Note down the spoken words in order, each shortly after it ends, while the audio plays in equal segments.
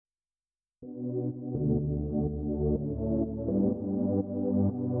You're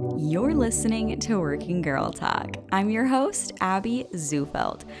listening to Working Girl Talk. I'm your host, Abby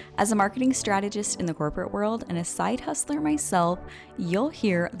Zufeld. As a marketing strategist in the corporate world and a side hustler myself, you'll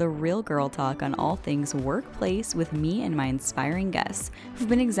hear the real girl talk on all things workplace with me and my inspiring guests who've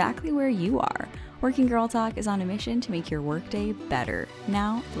been exactly where you are. Working Girl Talk is on a mission to make your workday better.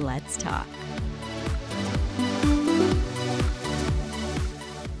 Now, let's talk.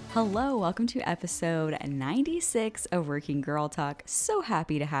 Hello, welcome to episode 96 of Working Girl Talk. So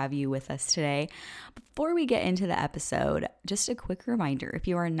happy to have you with us today. Before we get into the episode, just a quick reminder, if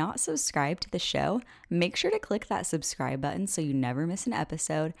you are not subscribed to the show, make sure to click that subscribe button so you never miss an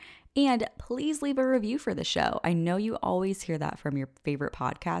episode. And please leave a review for the show. I know you always hear that from your favorite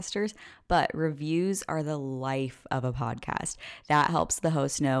podcasters, but reviews are the life of a podcast. That helps the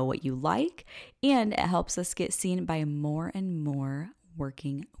host know what you like, and it helps us get seen by more and more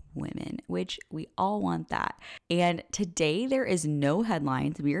working women, which we all want that. And today there is no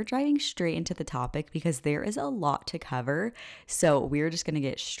headlines. We are driving straight into the topic because there is a lot to cover. So we're just going to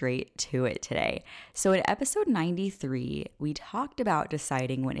get straight to it today. So in episode 93, we talked about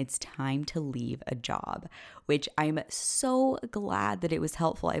deciding when it's time to leave a job, which I'm so glad that it was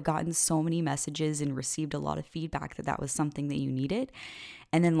helpful. I've gotten so many messages and received a lot of feedback that that was something that you needed.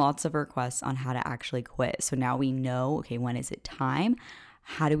 And then lots of requests on how to actually quit. So now we know, okay, when is it time?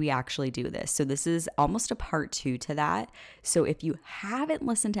 How do we actually do this? So this is almost a part 2 to that. So if you haven't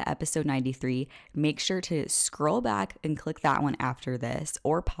listened to episode 93, make sure to scroll back and click that one after this,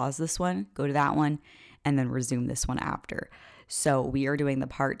 or pause this one, go to that one, and then resume this one after. So we are doing the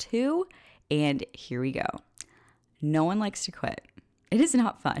part 2, and here we go. No one likes to quit. It is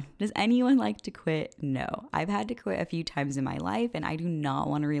not fun. Does anyone like to quit? No. I've had to quit a few times in my life, and I do not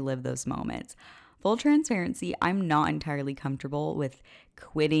want to relive those moments. Full transparency, I'm not entirely comfortable with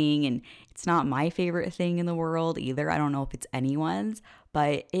quitting, and it's not my favorite thing in the world either. I don't know if it's anyone's,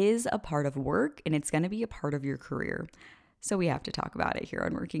 but it is a part of work, and it's going to be a part of your career. So we have to talk about it here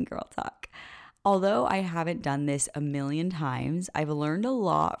on Working Girl Talk. Although I haven't done this a million times, I've learned a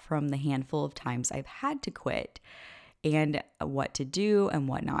lot from the handful of times I've had to quit, and what to do and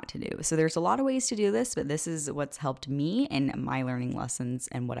what not to do. So there's a lot of ways to do this, but this is what's helped me in my learning lessons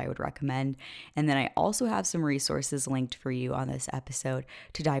and what I would recommend. And then I also have some resources linked for you on this episode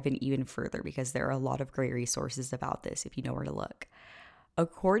to dive in even further, because there are a lot of great resources about this if you know where to look.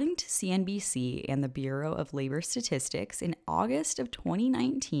 According to CNBC and the Bureau of Labor Statistics, in August of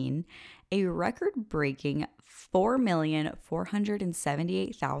 2019, a record-breaking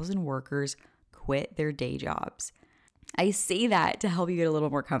 4,478,000 workers quit their day jobs. I say that to help you get a little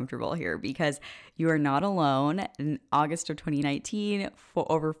more comfortable here, because you are not alone. In August of 2019,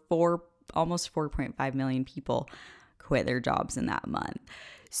 almost 4.5 million people quit their jobs in that month.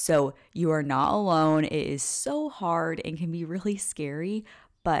 So you are not alone. It is so hard and can be really scary,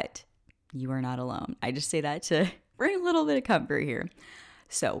 but you are not alone. I just say that to bring a little bit of comfort here.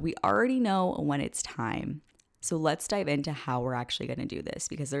 So we already know when it's time. So let's dive into how we're actually going to do this,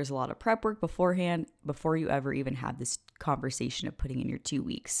 because there's a lot of prep work beforehand before you ever even have this conversation of putting in your 2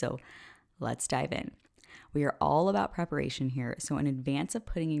 weeks. So let's dive in. We are all about preparation here. So in advance of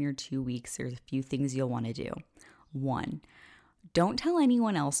putting in your 2 weeks, there's a few things you'll want to do. 1, don't tell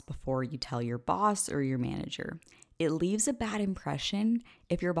anyone else before you tell your boss or your manager. It leaves a bad impression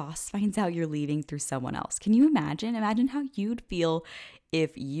if your boss finds out you're leaving through someone else. Can you imagine? Imagine how you'd feel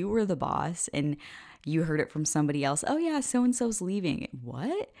if you were the boss and you heard it from somebody else. Oh yeah, so-and-so's leaving.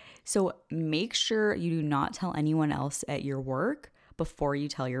 What? So make sure you do not tell anyone else at your work before you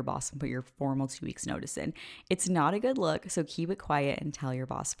tell your boss and put your formal 2 weeks notice in. It's not a good look, so keep it quiet and tell your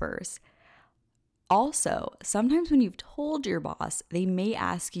boss first. Also, sometimes when you've told your boss, they may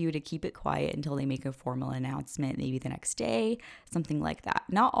ask you to keep it quiet until they make a formal announcement, maybe the next day, something like that.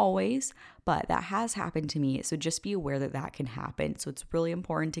 Not always, but that has happened to me, so just be aware that that can happen. So it's really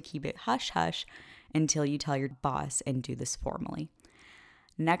important to keep it hush-hush until you tell your boss and do this formally.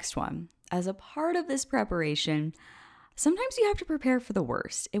 Next one, as a part of this preparation, sometimes you have to prepare for the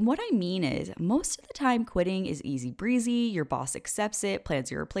worst. And what I mean is, most of the time quitting is easy breezy. Your boss accepts it,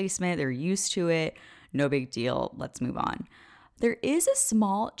 plans your replacement, they're used to it. No big deal, let's move on. There is a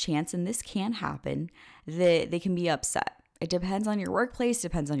small chance, and this can happen, that they can be upset. It depends on your workplace,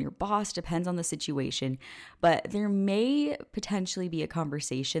 depends on your boss, depends on the situation. But there may potentially be a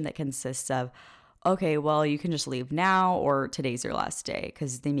conversation that consists of, okay, well, you can just leave now, or today's your last day,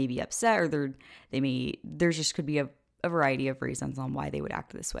 because they may be upset, or there just could be a variety of reasons on why they would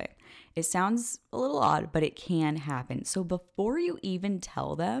act this way. It sounds a little odd, but it can happen. So before you even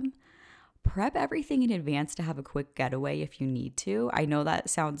tell them, prep everything in advance to have a quick getaway if you need to. I know that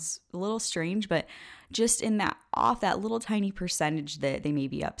sounds a little strange, but just in that off that little tiny percentage that they may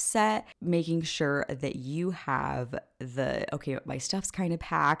be upset, making sure that you have okay, my stuff's kind of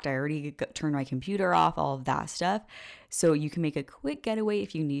packed. I already turned my computer off, all of that stuff. So you can make a quick getaway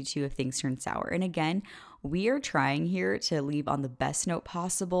if you need to, if things turn sour. And again, we are trying here to leave on the best note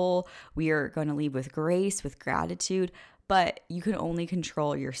possible. We are going to leave with grace, with gratitude, but you can only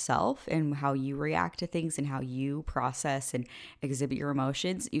control yourself and how you react to things and how you process and exhibit your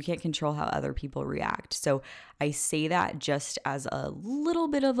emotions. You can't control how other people react. So I say that just as a little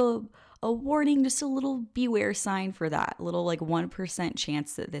bit of a warning, just a little beware sign for that little 1%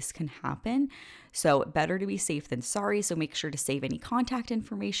 chance that this can happen. So better to be safe than sorry. So make sure to save any contact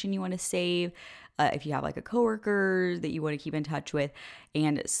information you want to save. If you have a coworker that you want to keep in touch with,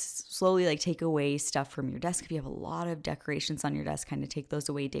 and slowly take away stuff from your desk. If you have a lot of decorations on your desk, kind of take those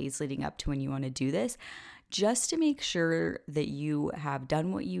away days leading up to when you want to do this, just to make sure that you have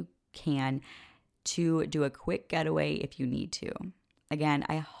done what you can to do a quick getaway if you need to. Again,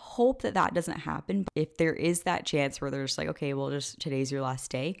 I hope that doesn't happen. If there is that chance where there's okay, well, just today's your last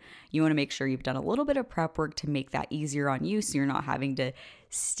day, you want to make sure you've done a little bit of prep work to make that easier on you so you're not having to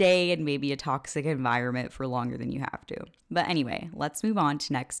stay in maybe a toxic environment for longer than you have to. But anyway, let's move on to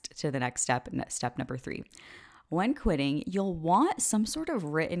the next step, step number 3. When quitting, you'll want some sort of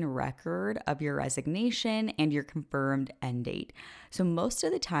written record of your resignation and your confirmed end date. So most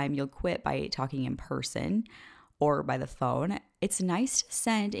of the time you'll quit by talking in person or by the phone. It's nice to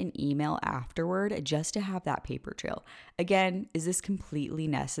send an email afterward just to have that paper trail. Again, is this completely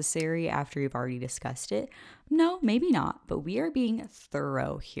necessary after you've already discussed it? No, maybe not, but we are being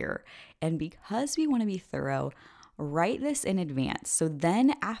thorough here. And because we want to be thorough, write this in advance. So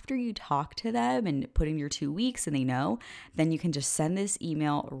then after you talk to them and put in your 2 weeks and they know, then you can just send this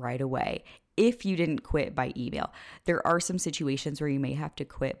email right away. If you didn't quit by email, there are some situations where you may have to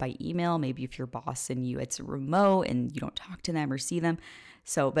quit by email. Maybe if your boss and it's remote and you don't talk to them or see them.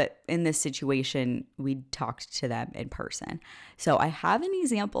 But in this situation, we talked to them in person. So I have an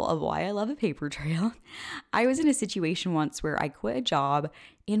example of why I love a paper trail. I was in a situation once where I quit a job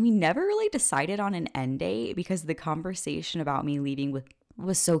and we never really decided on an end date because the conversation about me leaving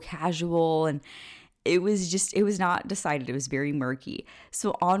was so casual and it was not decided. It was very murky.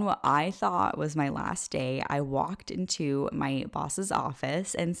 So on what I thought was my last day, I walked into my boss's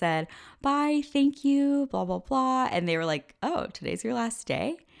office and said, "Bye, thank you, blah, blah, blah." And they were like, "Oh, today's your last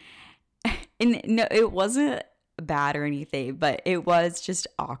day?" And no, it wasn't bad or anything, but it was just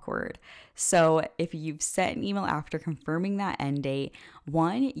awkward. So if you've sent an email after confirming that end date,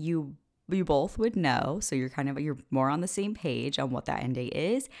 one, you both would know. So you're more on the same page on what that end date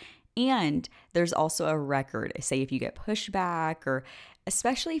is. And there's also a record. Say if you get pushback, or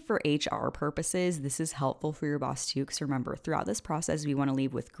especially for HR purposes, this is helpful for your boss too. Because remember, throughout this process, we want to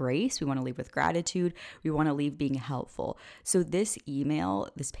leave with grace. We want to leave with gratitude. We want to leave being helpful. So this email,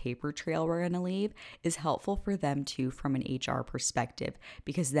 this paper trail we're going to leave is helpful for them too from an HR perspective,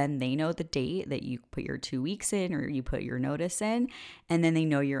 because then they know the date that you put your 2 weeks in or you put your notice in, and then they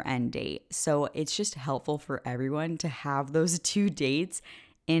know your end date. So it's just helpful for everyone to have those 2 dates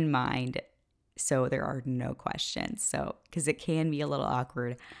in mind, so there are no questions. So, because it can be a little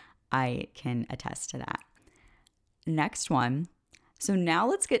awkward, I can attest to that. Next one. So now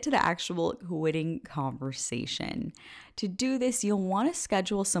let's get to the actual quitting conversation. To do this, you'll want to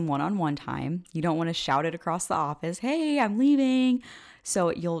schedule some one-on-one time. You don't want to shout it across the office, "Hey, I'm leaving."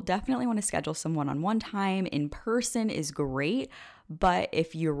 So you'll definitely want to schedule some one-on-one time. In person is great, but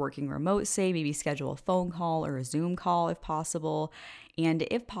if you're working remote, say maybe schedule a phone call or a Zoom call if possible. And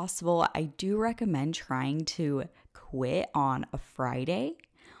if possible, I do recommend trying to quit on a Friday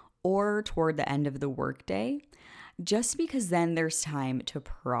or toward the end of the workday, just because then there's time to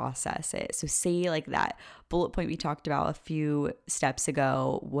process it. So say that bullet point we talked about a few steps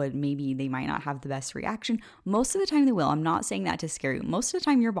ago, maybe they might not have the best reaction. Most of the time they will. I'm not saying that to scare you. Most of the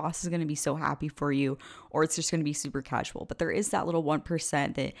time your boss is going to be so happy for you, or it's just going to be super casual. But there is that little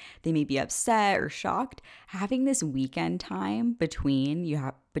 1% that they may be upset or shocked. Having this weekend time between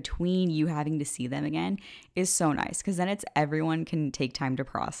you having to see them again is so nice, because then everyone can take time to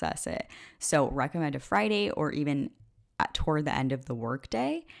process it. So recommend a Friday or even toward the end of the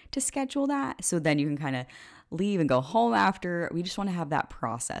workday to schedule that. So then you can kind of leave and go home after. We just want to have that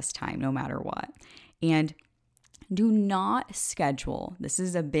process time no matter what. And do not schedule. This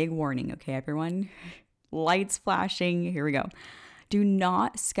is a big warning, okay, everyone? Lights flashing. Here we go. Do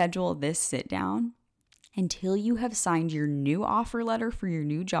not schedule this sit down until you have signed your new offer letter for your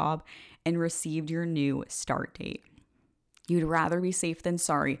new job and received your new start date. You'd rather be safe than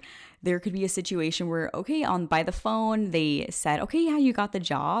sorry. There could be a situation where, okay, by the phone, they said, okay, yeah, you got the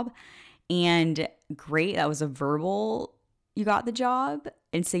job. And great, that was a verbal, you got the job,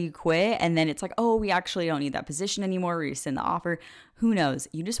 and say you quit. And then it's like, oh, we actually don't need that position anymore. We rescind the offer. Who knows?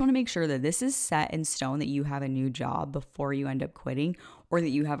 You just want to make sure that this is set in stone, that you have a new job before you end up quitting, or that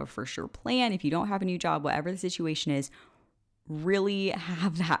you have a for sure plan. If you don't have a new job, whatever the situation is, really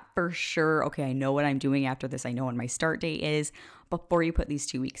have that for sure. Okay, I know what I'm doing after this. I know when my start date is before you put these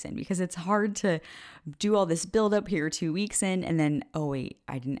 2 weeks in, because it's hard to do all this build up here 2 weeks in and then, oh wait,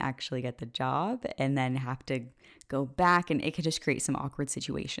 I didn't actually get the job, and then have to go back, and it could just create some awkward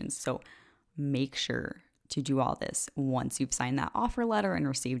situations. So make sure to do all this once you've signed that offer letter and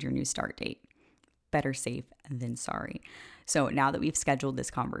received your new start date. Better safe than sorry. So now that we've scheduled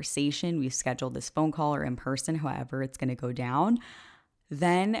this conversation, we've scheduled this phone call or in person, however it's going to go down,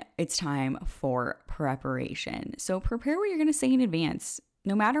 then it's time for preparation. So prepare what you're going to say in advance.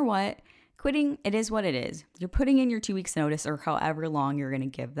 No matter what, quitting, it is what it is. You're putting in your 2 weeks notice, or however long you're going to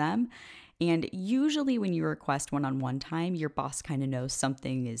give them. And usually when you request one-on-one time, your boss kind of knows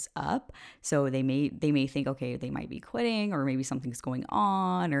something is up. So they may think, okay, they might be quitting, or maybe something's going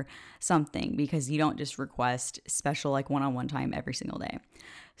on or something, because you don't just request special like one-on-one time every single day.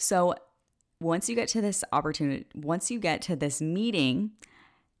 So once you get to this opportunity, once you get to this meeting,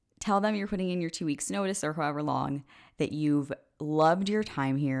 tell them you're putting in your 2 weeks notice, or however long, that you've loved your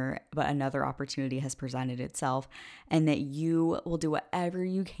time here, but another opportunity has presented itself, and that you will do whatever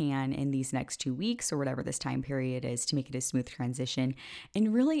you can in these next 2 weeks, or whatever this time period is, to make it a smooth transition.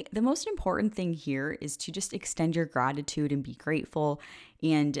 And really, the most important thing here is to just extend your gratitude and be grateful,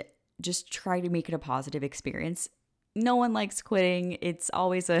 and just try to make it a positive experience. No one likes quitting. It's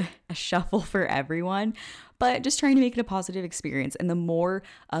always a shuffle for everyone, but just trying to make it a positive experience. And the more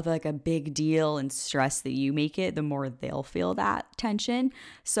of like a big deal and stress that you make it, the more they'll feel that tension.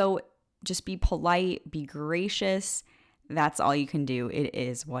 So just be polite, be gracious. That's all you can do. It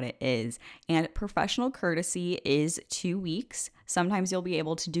is what it is. And professional courtesy is 2 weeks. Sometimes you'll be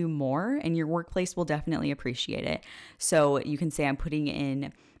able to do more, and your workplace will definitely appreciate it. So you can say, I'm putting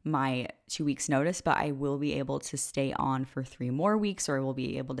in my 2 weeks notice, but I will be able to stay on for 3 more weeks, or I will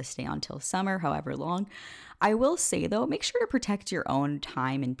be able to stay on till summer, however long. I will say though, make sure to protect your own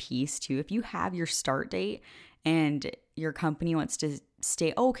time and peace too. If you have your start date and your company wants to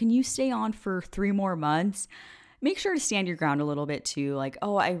stay, oh, can you stay on for 3 more months? Make sure to stand your ground a little bit too. Like,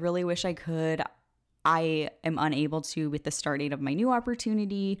 oh, I really wish I could. I am unable to with the start date of my new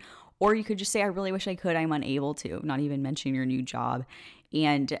opportunity. Or you could just say, I really wish I could. I'm unable to, not even mention your new job,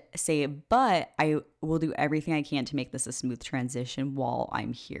 and say, but I will do everything I can to make this a smooth transition while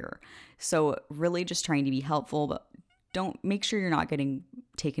I'm here. So really just trying to be helpful, but don't make sure you're not getting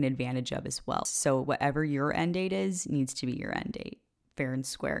taken advantage of as well. So whatever your end date is needs to be your end date, fair and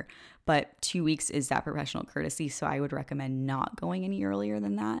square. But 2 weeks is that professional courtesy, so I would recommend not going any earlier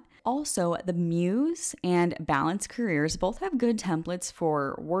than that. Also, the Muse and Balance Careers both have good templates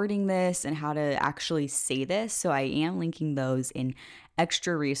for wording this and how to actually say this, so I am linking those in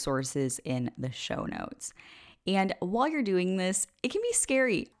extra resources in the show notes. And while you're doing this, it can be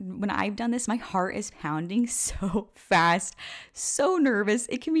scary. When I've done this, my heart is pounding so fast, so nervous.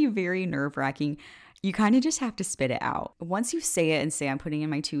 It can be very nerve-wracking. You kind of just have to spit it out. Once you say it and say, I'm putting in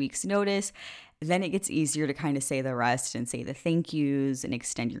my 2 weeks notice, then it gets easier to kind of say the rest and say the thank yous and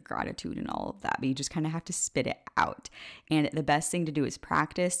extend your gratitude and all of that. But you just kind of have to spit it out. And the best thing to do is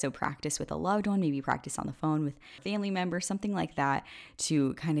practice. So practice with a loved one, maybe practice on the phone with a family member, something like that,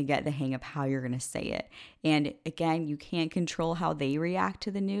 to kind of get the hang of how you're going to say it. And again, you can't control how they react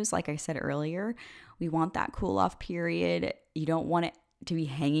to the news. Like I said earlier, we want that cool off period. You don't want it to be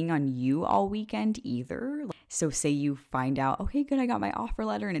hanging on you all weekend either. So say you find out, okay, good, I got my offer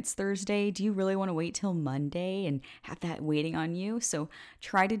letter and it's Thursday. Do you really want to wait till Monday and have that waiting on you? So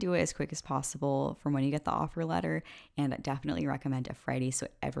try to do it as quick as possible from when you get the offer letter, and definitely recommend a Friday so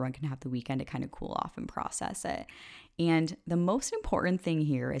everyone can have the weekend to kind of cool off and process it. And the most important thing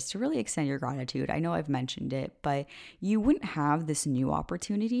here is to really extend your gratitude. I know I've mentioned it, but you wouldn't have this new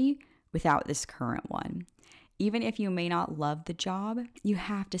opportunity without this current one. Even if you may not love the job, you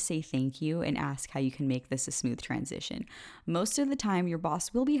have to say thank you and ask how you can make this a smooth transition. Most of the time, your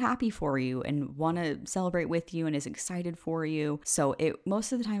boss will be happy for you and want to celebrate with you and is excited for you. So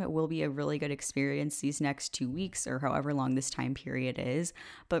most of the time, it will be a really good experience these next 2 weeks or however long this time period is.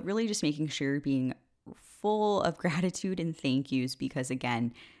 But really just making sure you're being full of gratitude and thank yous, because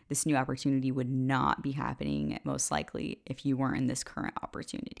again, this new opportunity would not be happening most likely if you weren't in this current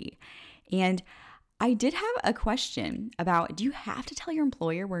opportunity. And I did have a question about, do you have to tell your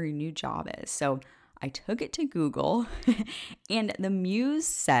employer where your new job is? So I took it to Google and the Muse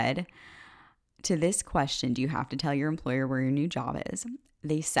said to this question, do you have to tell your employer where your new job is?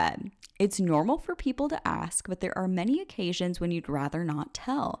 They said, it's normal for people to ask, but there are many occasions when you'd rather not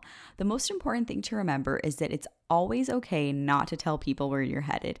tell. The most important thing to remember is that it's always okay not to tell people where you're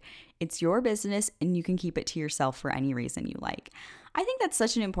headed. It's your business and you can keep it to yourself for any reason you like. I think that's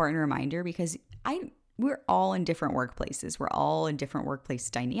such an important reminder because we're all in different workplaces. We're all in different workplace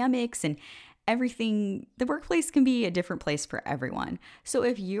dynamics and everything. The workplace can be a different place for everyone. So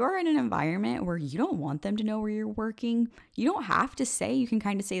if you're in an environment where you don't want them to know where you're working, you don't have to say. You can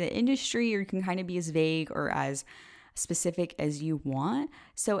kind of say the industry, or you can kind of be as vague or as specific as you want.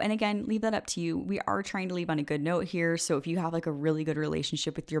 So, and again, leave that up to you. We are trying to leave on a good note here. So if you have like a really good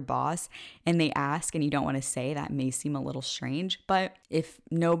relationship with your boss and they ask and you don't want to say, that may seem a little strange. But if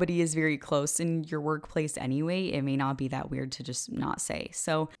nobody is very close in your workplace anyway, it may not be that weird to just not say.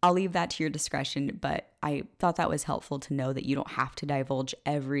 So I'll leave that to your discretion, but I thought that was helpful to know that you don't have to divulge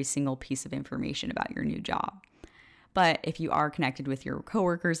every single piece of information about your new job. But if you are connected with your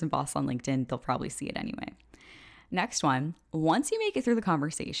coworkers and boss on LinkedIn, they'll probably see it anyway. Next one, once you make it through the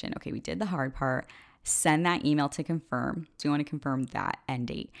conversation, okay, we did the hard part, send that email to confirm. So you want to confirm that end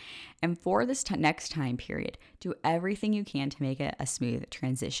date. And for this next time period, do everything you can to make it a smooth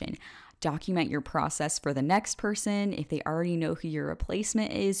transition. Document your process for the next person. If they already know who your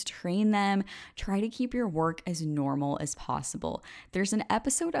replacement is, train them. Try to keep your work as normal as possible. There's an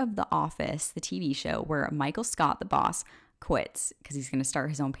episode of The Office, the TV show, where Michael Scott, the boss, quits because he's going to start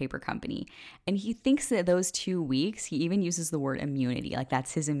his own paper company. And he thinks that those 2 weeks, he even uses the word immunity, like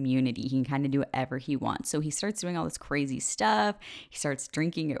that's his immunity. He can kind of do whatever he wants. So he starts doing all this crazy stuff. He starts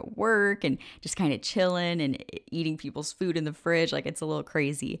drinking at work and just kind of chilling and eating people's food in the fridge. Like it's a little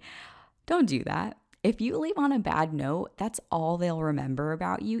crazy. Don't do that. If you leave on a bad note, that's all they'll remember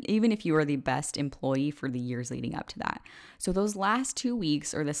about you, even if you are the best employee for the years leading up to that. So those last 2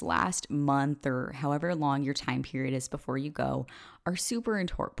 weeks or this last month or however long your time period is before you go are super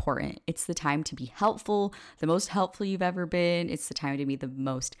important. It's the time to be helpful, the most helpful you've ever been. It's the time to be the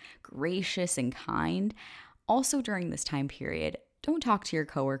most gracious and kind. Also during this time period, don't talk to your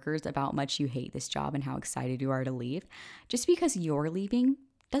coworkers about how much you hate this job and how excited you are to leave. Just because you're leaving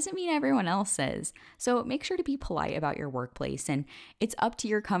doesn't mean everyone else is. So make sure to be polite about your workplace, and it's up to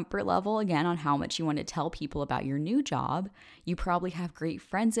your comfort level, again, on how much you want to tell people about your new job. You probably have great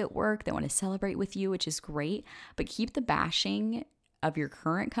friends at work that want to celebrate with you, which is great, but keep the bashing of your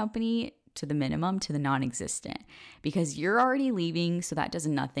current company to the minimum, to the non-existent, because you're already leaving, so that does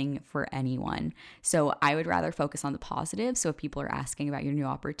nothing for anyone. So I would rather focus on the positive. So if people are asking about your new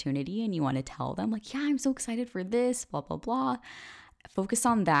opportunity and you want to tell them like, yeah, I'm so excited for this, blah, blah, blah, focus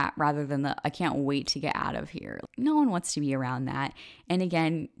on that rather than the I can't wait to get out of here. No one wants to be around that. And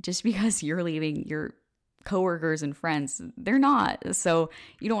again, just because you're leaving, your coworkers and friends, they're not. So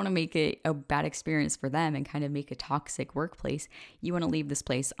you don't want to make it a bad experience for them and kind of make a toxic workplace. You want to leave this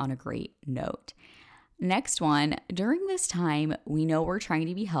place on a great note. Next one, during this time, we know we're trying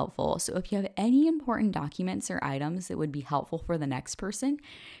to be helpful. So if you have any important documents or items that would be helpful for the next person,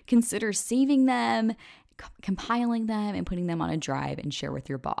 consider saving them, compiling them, and putting them on a drive and share with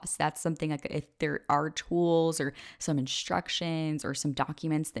your boss. That's something like if there are tools or some instructions or some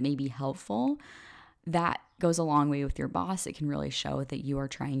documents that may be helpful, that goes a long way with your boss. It can really show that you are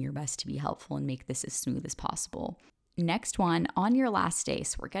trying your best to be helpful and make this as smooth as possible. Next one, on your last day.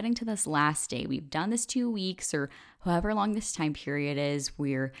 So we're getting to this last day. We've done this 2 weeks or however long this time period is.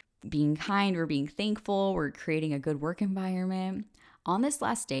 We're being kind, we're being thankful, we're creating a good work environment. On this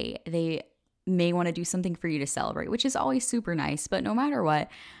last day, they may want to do something for you to celebrate, which is always super nice. But no matter what,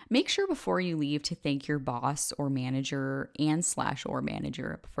 make sure before you leave to thank your boss or manager or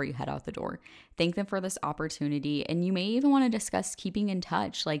manager before you head out the door. Thank them for this opportunity. And you may even want to discuss keeping in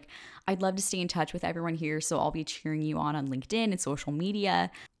touch. Like, I'd love to stay in touch with everyone here, so I'll be cheering you on LinkedIn and social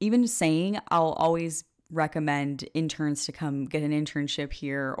media. Even saying I'll always recommend interns to come get an internship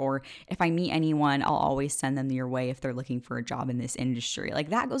here, or if I meet anyone, I'll always send them your way if they're looking for a job in this industry.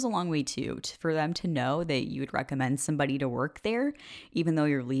 Like, that goes a long way too, for them to know that you would recommend somebody to work there, even though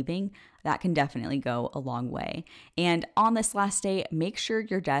you're leaving. That can definitely go a long way. And on this last day, make sure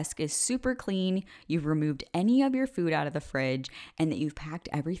your desk is super clean, you've removed any of your food out of the fridge, and that you've packed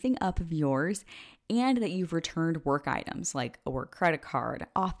everything up of yours, and that you've returned work items like a work credit card,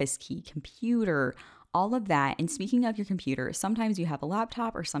 office key, computer, all of that. And speaking of your computer, sometimes you have a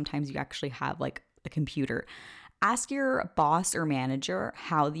laptop or sometimes you actually have like a computer. Ask your boss or manager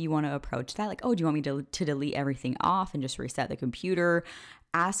how you want to approach that. Like, oh, do you want me to delete everything off and just reset the computer?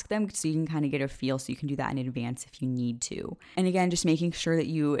 ask them so you can kind of get a feel, so you can do that in advance if you need to. And again, just making sure that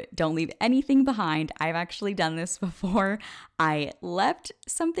you don't leave anything behind. I've actually done this before. I left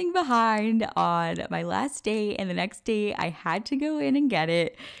something behind on my last day, and the next day I had to go in and get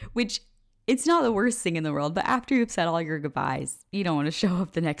it, which it's not the worst thing in the world, but after you've said all your goodbyes, you don't want to show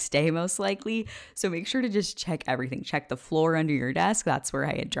up the next day most likely. So make sure to just check everything. Check the floor under your desk. That's where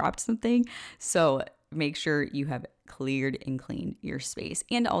I had dropped something. So make sure you have cleared and cleaned your space.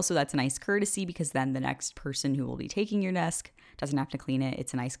 And also that's a nice courtesy, because then the next person who will be taking your desk doesn't have to clean it.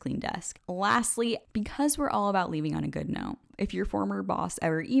 It's a nice clean desk. Lastly, because we're all about leaving on a good note, if your former boss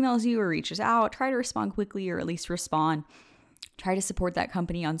ever emails you or reaches out, try to respond quickly, or at least respond. Try to support that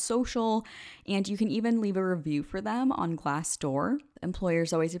company on social, and you can even leave a review for them on Glassdoor.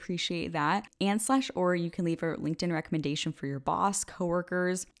 Employers always appreciate that. And/or you can leave a LinkedIn recommendation for your boss,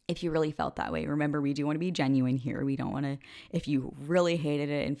 coworkers, if you really felt that way. Remember, we do want to be genuine here. We don't want to, if you really hated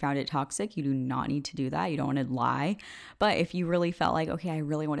it and found it toxic, you do not need to do that. You don't want to lie. But if you really felt like, okay, I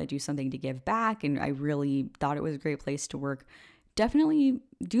really want to do something to give back, and I really thought it was a great place to work, definitely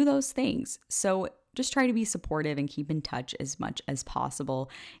do those things. So just try to be supportive and keep in touch as much as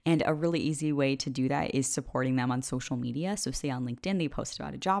possible. And a really easy way to do that is supporting them on social media. So say on LinkedIn, they post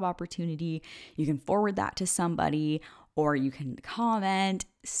about a job opportunity. You can forward that to somebody, or you can comment.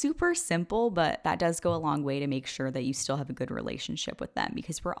 Super simple, but that does go a long way to make sure that you still have a good relationship with them,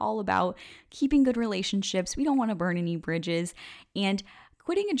 because we're all about keeping good relationships. We don't want to burn any bridges, and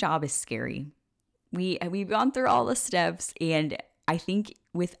quitting a job is scary. We've gone through all the steps, and I think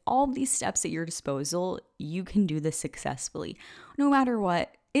with all these steps at your disposal, you can do this successfully. No matter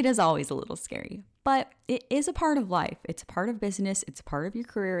what, it is always a little scary, but it is a part of life. It's a part of business. It's a part of your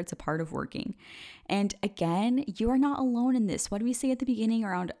career. It's a part of working. And again, you are not alone in this. What did we say at the beginning?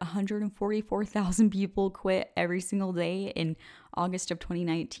 Around 144,000 people quit every single day in August of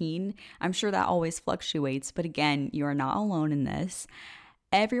 2019. I'm sure that always fluctuates, but again, you are not alone in this.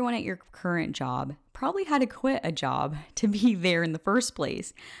 Everyone at your current job probably had to quit a job to be there in the first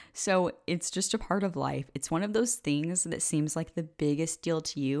place. So it's just a part of life. It's one of those things that seems like the biggest deal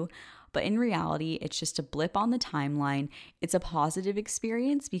to you, but in reality, it's just a blip on the timeline. It's a positive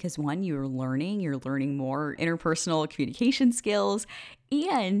experience because one, you're learning more interpersonal communication skills,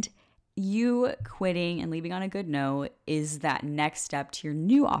 and you quitting and leaving on a good note is that next step to your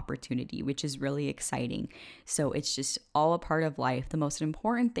new opportunity, which is really exciting. So it's just all a part of life. The most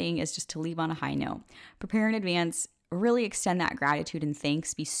important thing is just to leave on a high note. Prepare in advance, really extend that gratitude and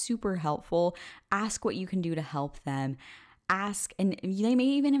thanks, be super helpful, ask what you can do to help them. Ask, and they may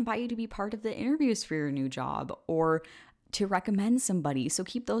even invite you to be part of the interviews for your new job or to recommend somebody. So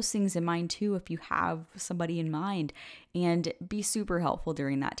keep those things in mind too if you have somebody in mind, and be super helpful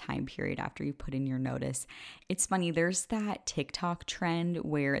during that time period after you put in your notice. It's funny, there's that TikTok trend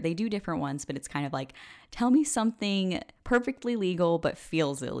where they do different ones, but it's kind of like, tell me something perfectly legal but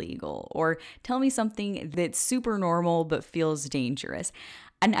feels illegal, or tell me something that's super normal but feels dangerous.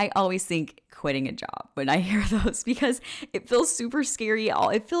 And I always think quitting a job when I hear those, because it feels super scary.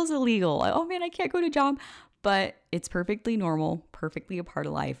 It feels illegal. Like, oh man, I can't go to a job. But it's perfectly normal, perfectly a part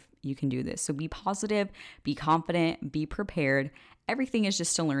of life. You can do this. So be positive, be confident, be prepared. Everything is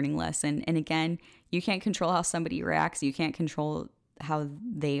just a learning lesson. And again, you can't control how somebody reacts. You can't control how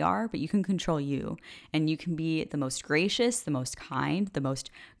they are, but you can control you. And you can be the most gracious, the most kind, the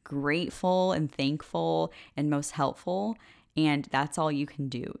most grateful and thankful and most helpful. And that's all you can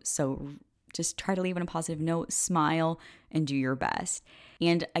do. So just try to leave on a positive note, smile, and do your best.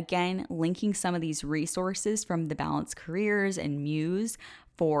 And again, linking some of these resources from the Balanced Careers and Muse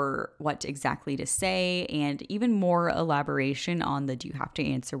for what exactly to say, and even more elaboration on the do you have to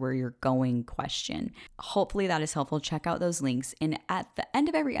answer where you're going question. Hopefully that is helpful. Check out those links. And at the end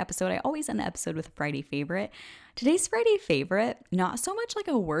of every episode, I always end the episode with a Friday favorite. Today's Friday favorite, not so much like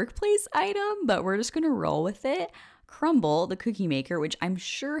a workplace item, but we're just going to roll with it. Crumbl, the cookie maker, which I'm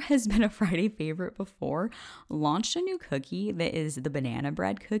sure has been a Friday favorite before, launched a new cookie that is the banana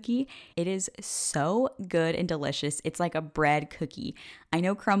bread cookie. It is so good and delicious. It's like a bread cookie. I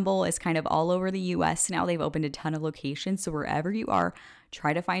know Crumbl is kind of all over the US now. They've opened a ton of locations. So wherever you are,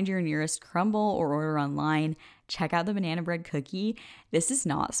 try to find your nearest Crumbl or order online. Check out the banana bread cookie. This is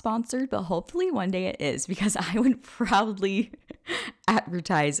not sponsored, but hopefully one day it is, because I would proudly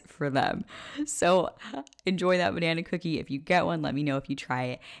advertise for them. So enjoy that banana cookie. If you get one, let me know if you try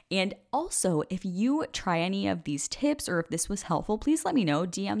it. And also, if you try any of these tips or if this was helpful, please let me know.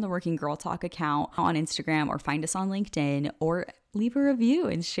 DM the Working Girl Talk account on Instagram or find us on LinkedIn, or leave a review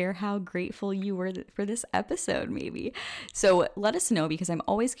and share how grateful you were for this episode, maybe. So let us know, because I'm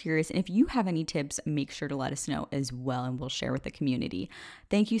always curious. And if you have any tips, make sure to let us know as well, and we'll share with the community.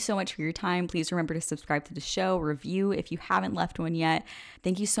 Thank you so much for your time. Please remember to subscribe to the show, review if you haven't left one yet.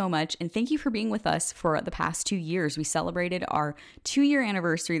 Thank you so much. And thank you for being with us for the past 2 years. We celebrated our 2-year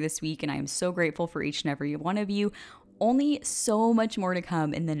anniversary this week, and I am so grateful for each and every one of you. Only so much more to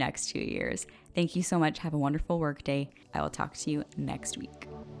come in the next 2 years. Thank you so much. Have a wonderful work day. I will talk to you next week.